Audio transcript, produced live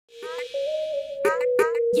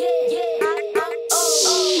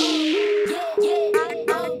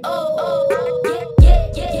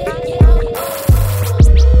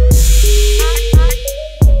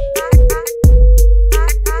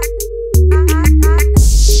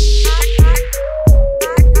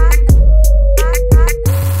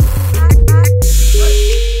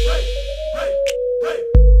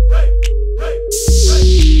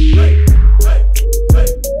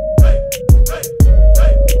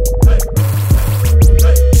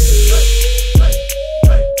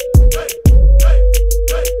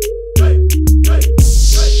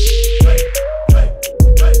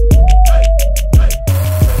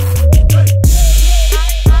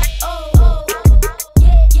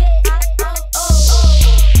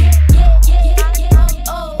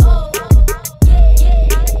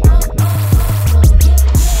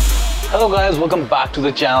Welcome back to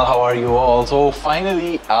the channel, how are you all. So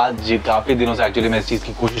finally आज काफ़ी दिनों से एक्चुअली मैं इस चीज़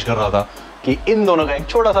की कोशिश कर रहा था कि इन दोनों का एक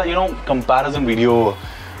छोटा सा कंपैरिजन वीडियो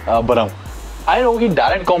बनाऊं। आई नो कि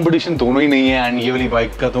डायरेक्ट कंपटीशन दोनों ही नहीं है एंड ये वाली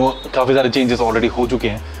बाइक का तो काफ़ी सारे चेंजेस ऑलरेडी हो चुके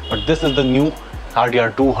हैं, but this is the new RTR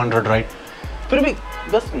 200 right. फिर भी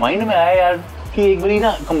बस माइंड में आया यार कि एक बारी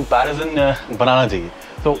ना कंपैरिजन बनाना चाहिए।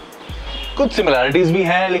 तो कुछ सिमिलैरिटीज़ भी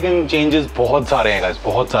हैं लेकिन चेंजेस बहुत सारे हैं गाइस,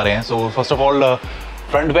 बहुत सारे हैं। So first of all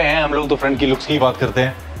front पे हैं हम लोग, तो फ्रंट की लुक्स की बात करते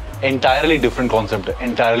हैं। एंटायरली डिफरेंट कॉन्सेप्ट है,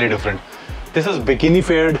 entirely different. This is bikini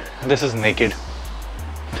फेयर्ड, this is naked.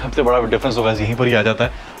 सबसे बड़ा डिफरेंस तो वैसे यहीं पर ही आ जाता है।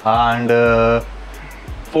 एंड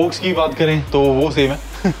फोक्स की बात करें तो वो सेम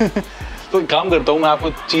है। तो एक काम करता हूँ, मैं आपको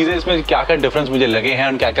चीज़ें इसमें क्या क्या डिफरेंस मुझे लगे हैं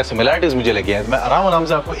और क्या क्या सिमिलैरिटीज़ मुझे लगे हैं, मैं आराम आराम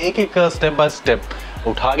से आपको एक एक स्टेप बाय स्टेप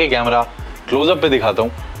उठा के कैमरा क्लोजअप पे दिखाता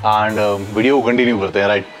हूँ एंड वीडियो को कंटिन्यू करते हैं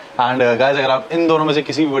राइट। एंड गाइस अगर आप इन दोनों में से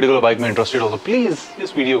किसी भी पर्टिकुलर बाइक में इंटरेस्टेड हो तो प्लीज़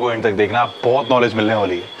इस वीडियो को एंड तक देखना, बहुत नॉलेज मिलने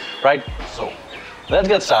वाली है right. So let's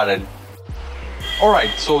get started. Alright,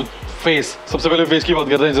 so face, सबसे पहले फेस की बात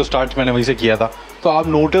करते हैं, जो स्टार्ट मैंने वहीं से किया था। तो आप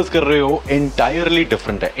नोटिस कर रहे हो एंटायरली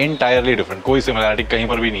डिफरेंट है, एंटायरली डिफरेंट, कोई सिमिलैरिटी कहीं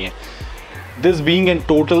पर भी नहीं है। This being an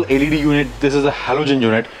total LED unit, this is a halogen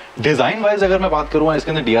unit. Design wise अगर मैं बात करूँ,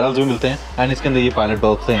 इसके अंदर DRLs भी मिलते हैं एंड इसके अंदर ये पायलट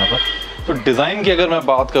बल्ब्स हैं यहाँ पर। तो डिज़ाइन की अगर मैं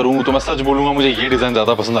बात करूँ तो मैं सच बोलूँगा मुझे ये डिज़ाइन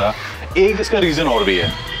ज़्यादा पसंद आया। एक इसका रीज़न और भी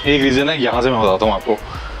है, एक रीज़न है यहाँ से मैं बताता हूँ आपको।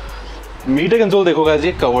 मीटर कंसोल देखो गाइस,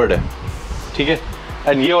 ये कवर्ड है ठीक है,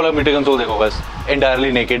 एंड ये वाला मीटर कंसोल देखो गाइस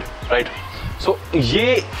एंटायरली नेकेड राइट। सो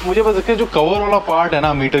ये मुझे बस जो कवर वाला पार्ट है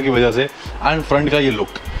ना मीटर की वजह से, एंड फ्रंट का ये लुक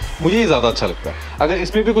मुझे ये ज़्यादा अच्छा लगता है। अगर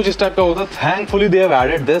इसमें भी कुछ इस टाइप का होता, thankfully they have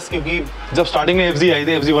added this, क्योंकि जब स्टार्टिंग में FZ आई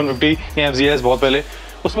थी, FZ 150 या FZS बहुत पहले,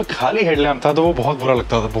 उसमें खाली हेडलैम्प था तो वो बहुत बुरा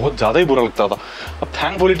लगता था, बहुत ज़्यादा ही बुरा लगता था। अब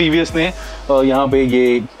थैंकफुली TVS ने यहाँ पे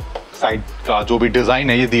ये साइड का जो भी डिज़ाइन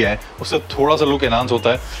है ये दिया है, उससे थोड़ा सा लुक एनहांस होता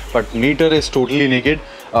है। But metre is totally naked.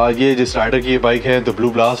 ये जिस राइडर की ये बाइक है द ब्लू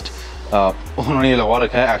ब्लास्ट, उन्होंने ये लगवा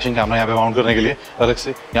रखा है एक्शन कैमरा यहाँ पे माउंट करने के लिए अलग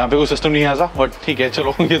से। यहाँ पे कोई सिस्टम नहीं है ऐसा, बट ठीक है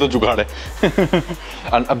चलो ये तो जुगाड़ है।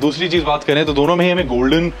 अब दूसरी चीज़ बात करें तो दोनों में ही हमें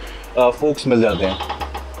गोल्डन फोक्स मिल जाते हैं।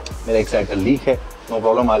 मेरा एक साइड का लीक है, no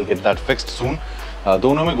problem, I will get that fixed सून।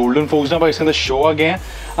 दोनों में गोल्डन फोक्स ना पर इसके अंदर शो आ गए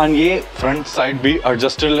हैं एंड ये फ्रंट साइड भी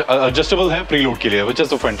एडजस्टेबल है प्रीलोड के लिए, which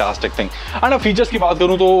is a fantastic thing. And अब फीचर्स की बात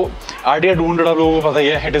करूँ तो RTR 200 आप लोगों को पता ही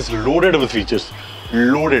है, it is loaded with features,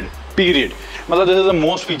 loaded period. मतलब this is the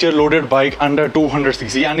most feature loaded bike under 200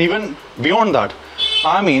 cc and even beyond that.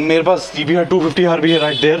 I mean मेरे पास CBR 250 RB है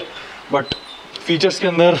राइट देयर, बट फीचर्स के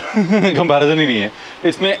अंदर कंपैरिजन ही नहीं है।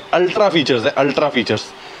 इसमें अल्ट्रा फीचर्स है, ultra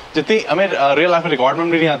features जितनी हमें रियल लाइफ में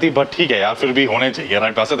रिक्वायरमेंट भी नहीं आती, बट ठीक है यार फिर भी होने चाहिए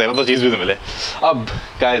राइट, पैसे तेरा तो चीज़ भी तो मिले। अब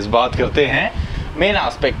गाइस बात करते हैं मेन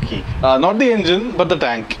एस्पेक्ट की, not the engine but the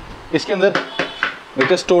tank. इसके अंदर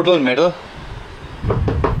इट इज टोटल मेटल,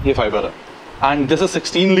 ये फाइबर है and this is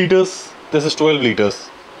 16 litres, this is 12 litres.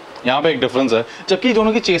 यहाँ पे एक डिफरेंस है, जबकि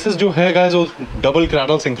दोनों की चेसेस जो है गाइस वो डबल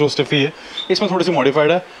क्रैडल सिंक्रो स्टिफी है, इसमें थोड़ी सी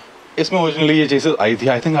मॉडिफाइड है। इसमें ओरिजिनली ये चेसेस आई थी,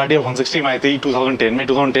 आई थिंक RTR 160 में आई थी 2010 में,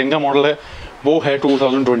 2010 का मॉडल है, वो है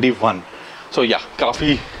 2021। सो या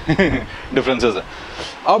काफ़ी डिफरेंसेस है।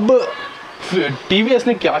 अब TVS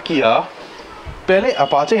ने क्या किया, पहले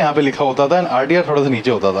अपाचे यहाँ पे लिखा होता था एंड RTR थोड़ा सा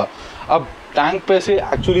नीचे होता था। अब टैंक पे से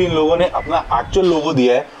एक्चुअली इन लोगों ने अपना एक्चुअल लोगो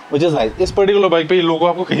दिया है, विच इज़ नाइस। इस पर्टिकुलर बाइक पे ये लोगो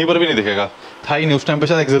आपको कहीं पर भी नहीं दिखेगा, था ही नहीं उस टाइम पे,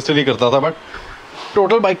 शायद एग्जिस्ट नहीं करता था, बट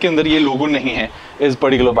टोटल बाइक के अंदर ये लोगो नहीं है, इस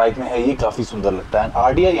पर्टिकुलर बाइक में है, ये काफ़ी सुंदर लगता है।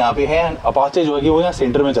 RTR यहाँ पे है एंड अपाचे जो है कि वो यहाँ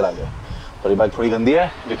सेंटर में चला गया, और ये बाइक थोड़ी गंदी है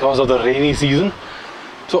because of the rainy season.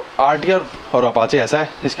 So RTR और अपाचे ऐसा है,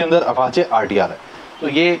 इसके अंदर अपाचे RTR है, तो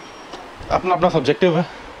ये अपना अपना सब्जेक्टिव है।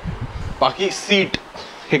 बाकी सीट,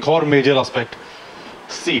 एक और मेजर एस्पेक्ट,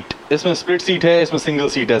 सीट। इसमें स्प्लिट सीट है, इसमें सिंगल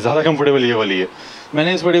सीट है, ज़्यादा कंफर्टेबल ये वाली है।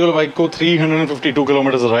 मैंने इस पर्टिकुलर बाइक को 352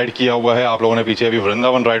 किलोमीटर राइड किया हुआ है, आप लोगों ने पीछे अभी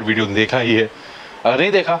वृंदावन राइड वीडियो देखा ही है। अगर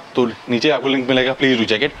नहीं देखा तो नीचे आपको लिंक मिलेगा, please do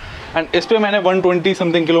check it. And इस पे मैंने 120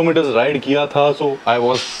 समथिंग किलोमीटर्स राइड किया था, सो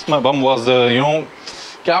माई बम वॉज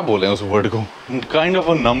क्या बोले उस वर्ड को, काइंड ऑफ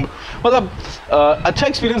अ नंब। मतलब अच्छा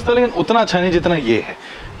एक्सपीरियंस था, लेकिन उतना अच्छा नहीं जितना ये है।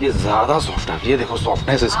 ये ज़्यादा सॉफ्ट है, ये देखो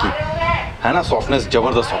सॉफ्टनेस इसकी है ना, सॉफ्टनेस,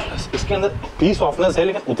 ज़बरदस्त सॉफ्टनेस। इसके अंदर भी सॉफ्टनेस है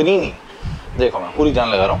लेकिन उतनी नहीं। देखो मैं पूरी जान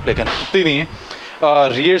लगा रहा हूँ लेकिन उतनी नहीं है।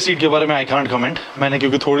 रियर सीट के बारे में आई कांट कमेंट, मैंने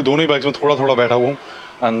क्योंकि थोड़ी दोनों ही बाइक्स में थोड़ा थोड़ा बैठा हुआ हूँ,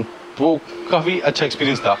 एंड वो काफ़ी अच्छा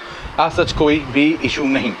एक्सपीरियंस था। आज सच कोई भी इशू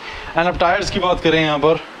नहीं। एंड अब टायर्स की बात करें, यहाँ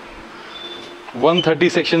पर 130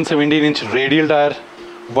 section 17 inch radial tyre,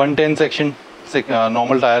 110 section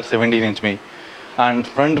normal tyre 17 inch में। एंड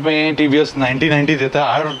फ्रंट में TVS 90-90 देता है।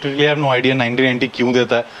 I don't really have no idea 90-90 क्यों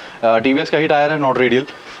देता है। TVS का ही टायर है, नॉट रेडियल।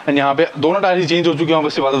 एंड यहाँ पे दोनों टायर ही चेंज हो चुके हैं,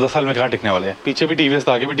 वैसे बात 10 साल में कहाँ टिकने वाले हैं। पीछे भी TVS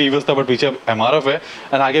था, आगे भी TVS था, बट पीछे अब MRF है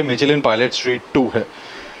एंड आगे मिचेलिन पायलट स्ट्रीट 2 है।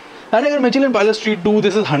 एंड अगर मिचेलिन pilot street 2,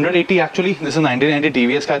 this is 180 actually, this is 90-90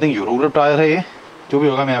 TVS का I think euro grip tyre है ये, जो भी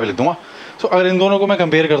होगा मैं यहाँ पे लिख दूंगा। सो अगर इन दोनों को मैं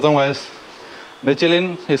कंपेयर करता हूँ गाइस,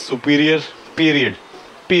 मिचेलिन इज सुपीरियर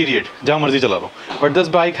पीरियड जहाँ मर्जी चला लो, but this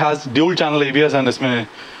bike has dual channel ABS and इसमें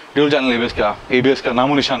ड्यूल चैनल ABS का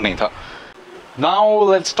नामो निशान नहीं था।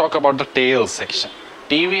 Now let's talk about the tail section.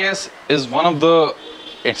 TVS is one of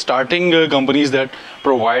the starting companies that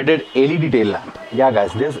provided LED tail lamp. Yeah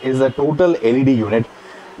guys, this is a total LED unit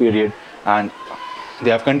period and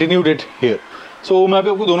they have continued it here. So मैं अभी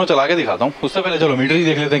आपको दोनों चला के दिखाता हूँ। उससे पहले चलो मीटर ही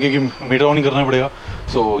देख लेते हैं क्योंकि मीटर ऑन ही करना पड़ेगा।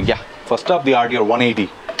 So yeah, first up the RTR 180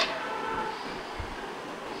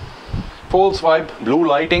 full swipe blue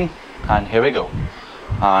lighting and here we go.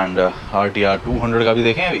 And RTR 200 का भी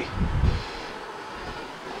देखें अभी,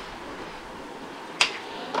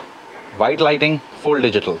 white lighting full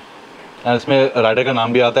digital and इसमें राइडर का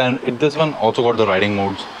नाम भी आता है। And this one also got the riding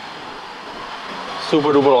modes,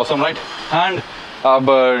 super duper awesome right. And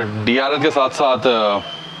अब DRL के साथ साथ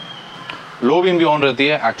लो बीम भी ऑन रहती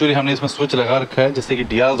है। एक्चुअली हमने इसमें स्विच लगा रखा है जिससे कि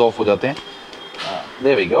DRLs ऑफ हो जाते हैं।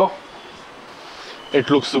 There we go,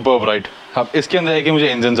 it looks superb right. अब इसके अंदर है कि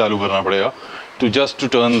मुझे इंजन चालू करना पड़ेगा टू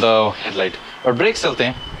टर्न द हेडलाइट, और ब्रेक्स चलते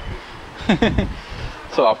हैं।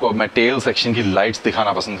 सो आपको अब मैं टेल सेक्शन की लाइट्स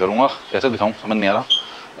दिखाना पसंद करूँगा। कैसे दिखाऊँ समझ नहीं आ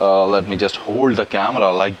रहा। Let me just hold the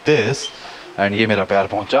camera like this and ये मेरा पैर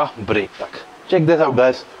पहुँचा ब्रेक तक। Check this out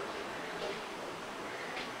guys,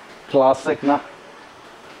 classic ना,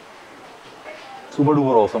 सुपर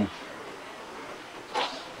डुपर ऑसम।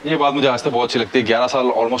 ये बात मुझे आज तक बहुत अच्छी लगती है। 11 साल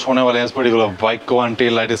ऑलमोस्ट होने वाले हैं इस पर्टिकुलर बाइक को and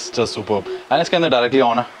tail light is just superb. And इसके अंदर डायरेक्टली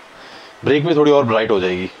ऑन है, ब्रेक भी थोड़ी और ब्राइट हो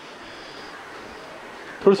जाएगी।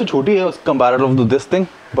 थोड़ी सी छोटी है comparative to this thing,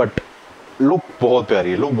 but look बहुत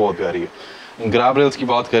प्यारी है, लुक बहुत प्यारी है। ग्रैब रेल्स की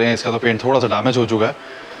बात करें, इसका तो पेंट थोड़ा सा डैमेज हो चुका है,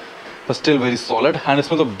 but still very solid. And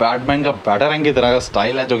इसमें तो बैटमैन का बैटरैंग की तरह का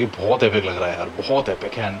स्टाइल है जो कि बहुत एपिक लग रहा है यार, बहुत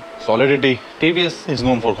एपिक है। And solidity, TVS is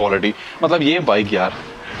known for quality. मतलब ये बाइक यार,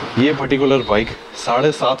 ये पर्टिकुलर बाइक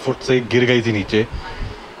 7.5 फुट से गिर गई थी नीचे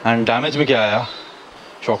एंड डैमेज में क्या आया,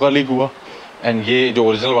 शॉकर लीक हुआ एंड ये जो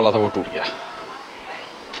ओरिजिनल वाला था वो टूट गया।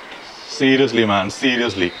 Seriously man,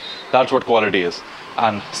 seriously that's what quality is.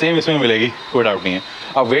 And same इसमें मिलेगी, कोई डाउट नहीं है।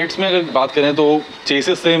 अब वेट्स में अगर बात करें तो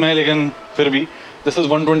चेसिस सेम है, लेकिन फिर भी this is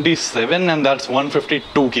 127 and that's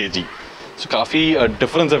 152 kg। सो काफ़ी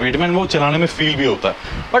डिफरेंस है वेट में, वो चलाने में फील भी होता है।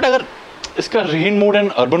 बट अगर इसका rain mode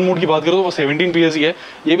and urban mode की बात करो तो वो 17 PS ही है,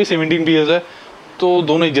 ये भी 17 PS है, तो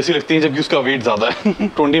दोनों एक जैसी लगती हैं, जबकि उसका वेट ज़्यादा है।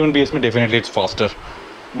 21 PS में definitely it's faster,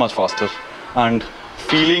 much faster and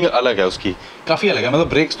feeling अलग है उसकी, काफ़ी अलग है। मतलब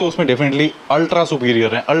ब्रेक्स तो उसमें डेफिनेटली अल्ट्रा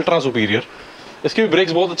सुपीरियर हैं, अल्ट्रा सुपीरियर। इसके भी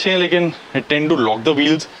ब्रेक्स बहुत अच्छे हैं, लेकिन it tend to lock the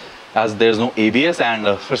wheels as there is no ABS and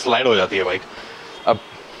फिर स्लाइड हो जाती है बाइक। अब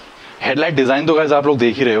हेडलाइट डिज़ाइन तो गाइस आप लोग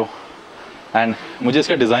देख ही रहे हो एंड मुझे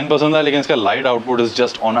इसका डिज़ाइन पसंद है, लेकिन इसका light output is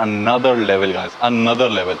just on another level guys, another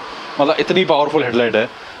level. मतलब इतनी पावरफुल हेडलाइट है।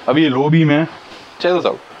 अभी ये लो बीम है, चेक दिस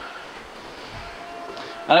आउट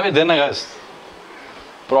एंड अभी दिन है गाइस,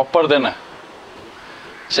 प्रॉपर दिन है।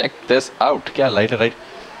 चेक दिस आउट, क्या लाइट है राइट।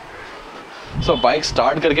 सो बाइक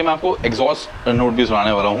स्टार्ट करके मैं आपको एग्जॉस्ट नोट भी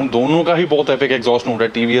सुनाने वाला हूँ। दोनों का ही बहुत एपिक एग्जॉस्ट नोट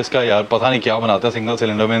है। TVS का यार पता नहीं क्या बनाता है सिंगल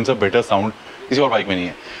सिलेंडर में, इनसे बेटर साउंड किसी और बाइक में नहीं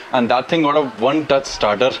है। And that thing got a one touch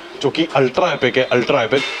starter जो कि अल्ट्रा एपिक है, अल्ट्रा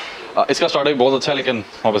एपिक। इसका स्टार्टर भी बहुत अच्छा है, लेकिन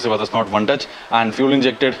ऑब्वियसली बात is not one touch. And fuel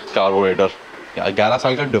injected carburettor, 11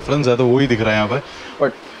 साल का डिफरेंस है तो वही दिख रहा है यहाँ पर।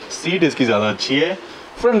 बट सीट इसकी ज़्यादा अच्छी है,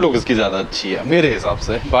 फ्रंट लुक इसकी ज़्यादा अच्छी है मेरे हिसाब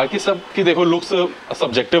से। बाकी सब की देखो लुक्स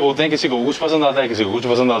सब्जेक्टिव होते हैं, किसी को कुछ पसंद आता है, किसी को कुछ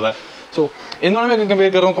पसंद आता है। सो इन दोनों में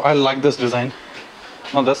कंपेयर कर रहा हूँ तो I like this design,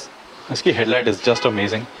 not this. इसकी हेडलाइट इज़ जस्ट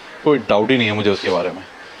अमेजिंग, कोई डाउट ही नहीं है मुझे उसके बारे में।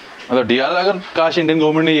 मतलब DRL अगर काश इंडियन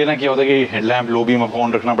गवर्नमेंट ने ये ना किया होता कि हेडलैम्प लो बीम आपको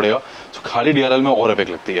ऑन रखना पड़ेगा, तो खाली DRL में और एपिक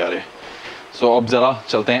लगती है यार। सो अब ज़रा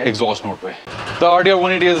चलते हैं एग्जॉस्ट नोट पे। The RTR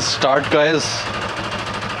 180 is start guys.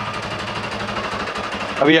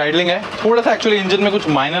 अभी आइडलिंग है, थोड़ा सा एक्चुअली इंजन में कुछ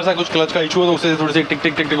माइनर सा कुछ क्लच का इशू है तो उससे थोड़ी सी टिक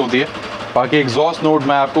टिक टिक टिक होती है। बाकी एग्जॉस्ट नोट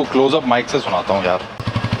मैं आपको क्लोजअप माइक से सुनाता हूँ यार।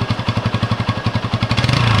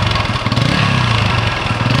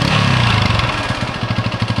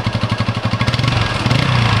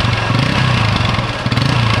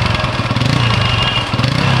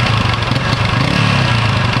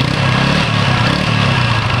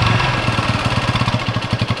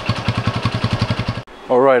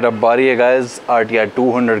 Alright, अब बारी है गाइस RTR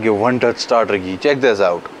 200 की वन टच स्टार्टर की। चेक दिस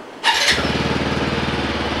आउट,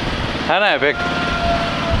 है ना एपिक।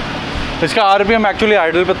 इसका RPM एक्चुअली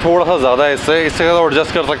आइडल पे थोड़ा सा ज़्यादा है, इससे ज़्यादा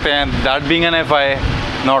एडजस्ट कर सकते हैं। That being an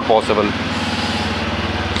FI not possible.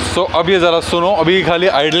 सो अब ये ज़रा सुनो, अभी खाली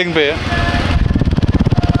आइडलिंग पे है।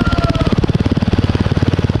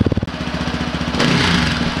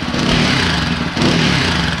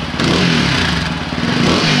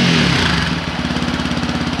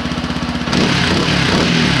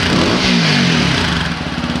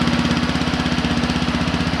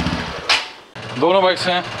 दोनों बाइक्स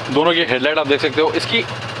हैं, दोनों की हेडलाइट आप देख सकते हो। इसकी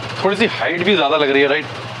थोड़ी सी हाइट भी ज़्यादा लग रही है, राइट।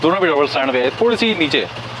 दोनों भी डबल स्टैंड पे है, थोड़ी सी नीचे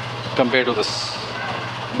compare to this.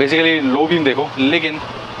 Basically low beam देखो, लेकिन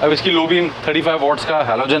अब इसकी लो बीम 35 वॉट्स का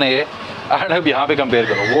हैलोजन है ये। एंड अब यहाँ पे कंपेयर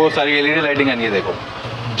करो, वो सारी LED लाइटिंग है, ये देखो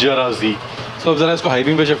जरा सी। सो अब ज़रा इसको हाई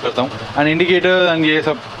बीम पे शिफ्ट करता हूँ एंड इंडिकेटर एंड ये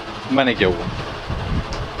सब मैंने किया हुआ।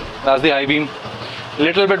 That's the high beam,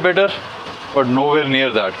 little bit better but nowhere near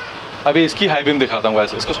that. अभी इसकी हाई बीम दिखाता हूँ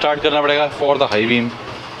वैसे। इसको स्टार्ट करना पड़ेगा for the high beam.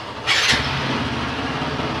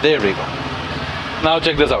 There we go, now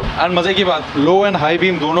check this out. And मजे की बात, लो एंड हाई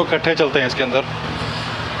बीम दोनों इकट्ठे चलते हैं इसके अंदर।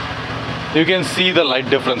 You can see the light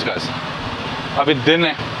difference guys. अभी दिन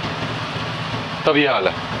है तब ये हाल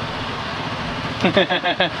है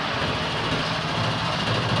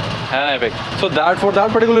है ना epic. So that for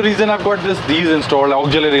that particular reason I have got these installed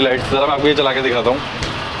auxiliary lights. जरा मैं आपको ये चला के दिखाता हूँ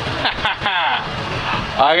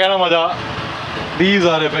आ गया ना मजा। These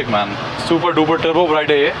are epic man, super duper turbo bright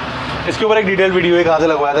है ये। इसके ऊपर एक डिटेल वीडियो है, कहाँ से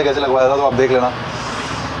लगवाया था, कैसे लगवाया था, तो आप देख लेना।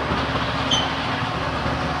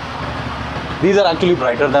 These are actually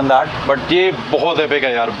brighter than that, but ये बहुत epic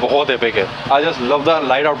है यार, बहुत epic है। I just love the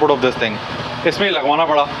light output of this thing। इसमें लगवाना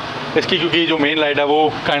पड़ा इसकी, क्योंकि जो मेन लाइट है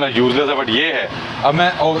वो काइंड ऑफ यूजलेस है, बट ये है। अब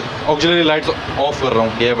मैं ऑक्सिलरी लाइट्स ऑफ कर रहा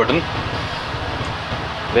हूँ, ये बटन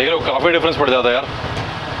देख लो, काफ़ी डिफरेंस पड़ जाता है यार,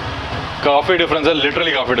 काफ़ी डिफरेंस है,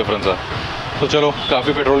 लिटरली काफ़ी डिफरेंस है। तो चलो,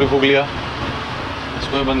 काफ़ी पेट्रोल भी फूक लिया,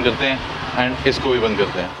 इसको भी बंद करते हैं एंड इसको भी बंद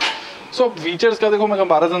करते हैं। सो फीचर्स का देखो, मैं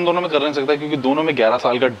कंपैरिजन दोनों में कर नहीं सकता क्योंकि दोनों में 11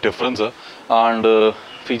 साल का डिफरेंस है एंड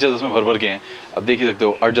फीचर्स इसमें भर भर के हैं। अब देख ही सकते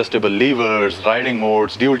हो, adjustable levers, riding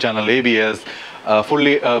modes, dual channel ABS,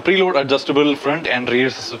 fully preload adjustable front end rear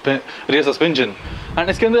suspension. And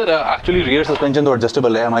इसके अंदर एक्चुअली रियर सस्पेंशन तो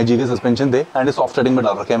एडजस्टेबल है, MIG के सस्पेंशन थे एंड सॉफ्ट सेटिंग में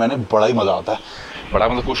डाल रखे हैं मैंने। बड़ा ही मज़ा आता है, बड़ा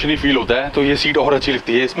मतलब कुशनी फील होता है, तो ये सीट और अच्छी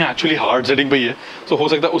लगती है। इसमें एक्चुअली हार्ड सेटिंग पे ही है, सो हो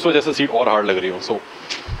सकता है उस वजह से सीट और हार्ड लग रही हो, सो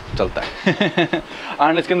चलता है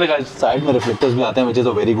एंड इसके अंदर साइड में रिफ्लेक्टर्स भी आते हैं, which is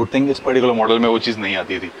a very good thing. इस पर्टिकुलर मॉडल में वो चीज़ नहीं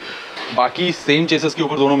आती थी। बाकी सेम चेसेस के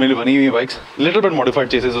ऊपर दोनों मेरी बनी हुई bikes, little bit modified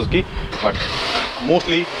chases उसकी, but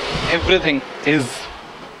mostly everything is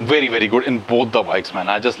very very good in both the bikes man.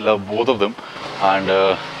 I just love both of them and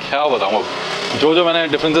क्या बताऊँ, अब जो मैंने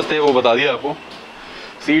डिफरेंसेस थे वो बता दिया आपको।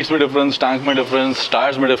 सीट्स में डिफरेंस, टैंक में डिफरेंस,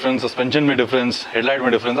 टायर्स में डिफरेंस, सस्पेंशन में डिफरेंस, हेडलाइट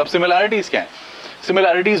में डिफरेंस। अब सिमिलैरिटीज़ क्या हैं?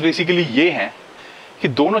 सिमिलैरिटीज़ बेसिकली ये हैं कि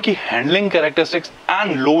दोनों की handling characteristics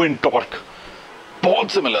and low in torque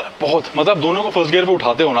बहुत सिमिलर है, बहुत। मतलब दोनों को फर्स्ट गियर पे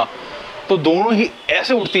उठाते हो ना तो दोनों ही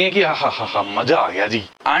ऐसे उठती हैं कि हा मज़ा आ गया जी।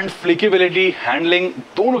 एंड फ्लिकेबिलिटी, हैंडलिंग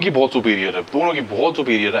दोनों की बहुत सुपीरियर है, दोनों की बहुत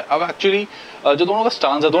सुपीरियर है। अब एक्चुअली जो दोनों का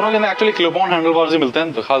स्टांस है, दोनों के अंदर actually clip on handle bars ही मिलते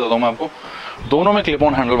हैं। दिखा देता हूँ मैं आपको, दोनों में क्लिप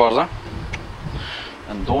ऑन हैंडल बार्स हैं,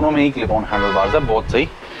 दोनों में ही क्लिप ऑन हैंडल बार्स है, बहुत सही।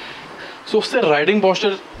 सो उससे राइडिंग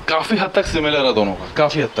पोस्चर काफ़ी हद तक सिमिलर है दोनों का,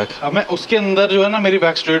 काफ़ी हद तक। अब मैं उसके अंदर जो है ना, मेरी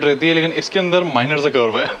बैक स्ट्रेट रहती है, लेकिन इसके अंदर माइनर सा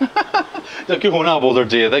कर्व है जबकि होना अपोजिट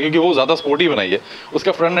चाहिए था, क्योंकि वो ज़्यादा स्पोर्टी बनाई है।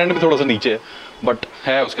 उसका फ्रंट एंड भी थोड़ा सा नीचे है, बट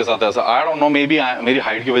है उसके साथ ऐसा। I don't know, may be मेरी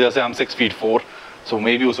हाइट की वजह से, I'm 6 feet 4, so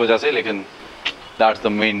may be उस वजह से, लेकिन that's the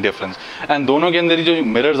main difference. And दोनों के अंदर ही जो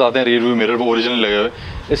मिरर्स आते हैं, रियर व्यू मिरर, वो ओरिजिनल लगे हुए।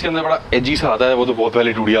 इसके अंदर बड़ा एजी सा आता है, वो तो बहुत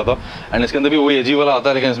पहले टूट गया था, एंड इसके अंदर भी वही एजी वाला आता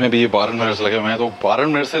है, लेकिन इसमें भी ये बारन मिरर्स लगे हुए हैं। तो बारन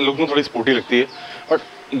मिरर से लुक में थोड़ी स्पोर्टी लगती है, बट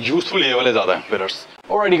यूजफुल ये वाले ज़्यादा हैं मिरर्स।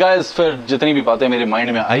 ऑलराइट गाइस, फिर जितनी भी बातें मेरे माइंड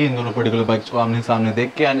में आई इन दोनों पर्टिकुलर बाइक्स को आमने सामने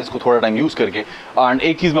देख के एंड इसको थोड़ा टाइम यूज़ करके, एंड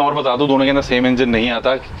एक चीज़ मैं और बता दूं, दोनों के अंदर सेम इंजन नहीं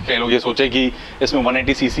आता। कई लोग ये सोचे कि इसमें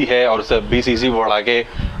 180 सीसी है और इसे 20 सीसी बढ़ा के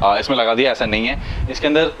इसमें लगा दिया, ऐसा नहीं है। इसके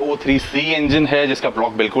अंदर O3C इंजन है जिसका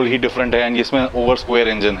ब्लॉक बिल्कुल ही डिफरेंट है एंड इसमें ओवर स्क्वायर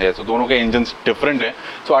इंजन है, तो दोनों के इंजन डिफरेंट है।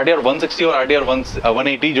 सो RTR 160 और RTR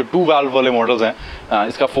 180 जो 2 वाल्व वाले मॉडल्स हैं,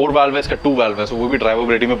 इसका 4 वाल्व है, इसका 2 वाल्व है, सो वो भी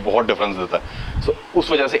ड्राइवेबिलिटी में बहुत डिफरेंस देता है। सो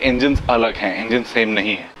उस वजह से इंजन अलग हैं, इंजन सेम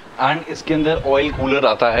नहीं है। एंड इसके अंदर ऑयल कूलर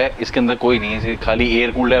आता है, इसके अंदर कोई नहीं है, खाली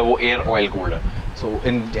एयर कूल्ड है, वो एयर ऑयल कूल्ड है। सो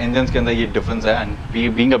इन इंजन के अंदर ये डिफरेंस है। And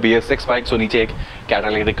being a BS6 bike, सो नीचे एक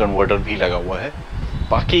कैटालिटिक कन्वर्टर भी लगा हुआ है,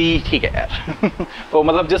 बाकी ठीक है यार। तो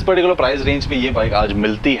मतलब जिस पर्टिकुलर प्राइस रेंज में ये बाइक आज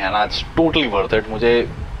मिलती है ना, इट्स टोटली वर्थ इट, मुझे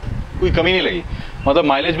कोई कमी नहीं लगी। मतलब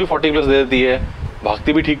माइलेज भी 40+ दे देती है,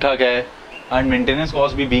 भागती भी ठीक ठाक है एंड मेंटेनेंस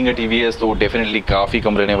कॉस्ट भी बीइंग अ TVS तो डेफिनेटली काफ़ी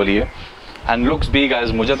कम रहने वाली है। एंड लुक्स भी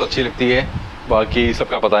गाइस मुझे तो अच्छी लगती है, बाकी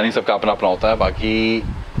सबका पता नहीं, सबका अपना अपना होता है। बाकी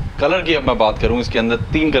कलर की अब मैं बात करूं, इसके अंदर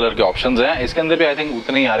 3 कलर के ऑप्शंस हैं। इसके अंदर भी आई थिंक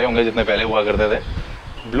उतने ही आ रहे होंगे जितने पहले हुआ करते थे,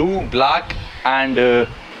 ब्लू, ब्लैक एंड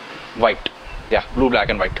वाइट, या ब्लू, ब्लैक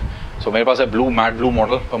एंड वाइट। सो मेरे पास है ब्लू, मैट ब्लू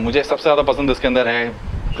मॉडल, पर मुझे सबसे ज़्यादा पसंद इसके अंदर है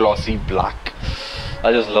glossy black.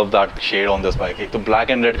 I just love that shade on this bike. एक तो ब्लैक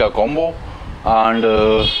एंड रेड का कॉम्बो एंड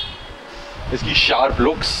इसकी शार्प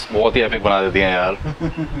लुक्स बहुत ही एपिक बना देती हैं यार।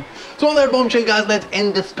 So on that bombshell guys, let's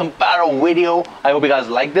end this Comparo video. I hope you guys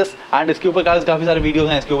like this and इसके ऊपर guys काफ़ी सारे वीडियोस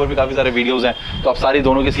हैं, इसके ऊपर भी काफ़ी सारे वीडियोस हैं, तो आप सारी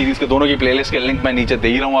दोनों के सीरीज़ के दोनों की प्लेलिस्ट के लिंक मैं नीचे दे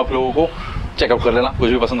ही रहा हूँ, आप लोगों को चेकआउट कर लेना। कुछ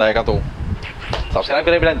भी पसंद आएगा तो सब्सक्राइब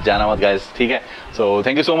करें, बिना जाना मत गाइस, ठीक है। So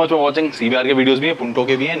thank you so much for watching. CBR के वीडियोस भी हैं, पुंटो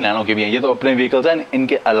के भी हैं, नैनो के भी हैं, ये तो अपने व्हीकल्स हैं,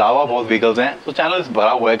 इनके अलावा बहुत व्हीकल्स हैं। तो चैनल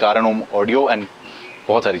भरा हुआ है कारण ऑडियो एंड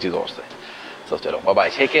बहुत सारी चीज़ों और से। सो चलो बाय बाय,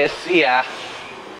 टेक केयर, सी या।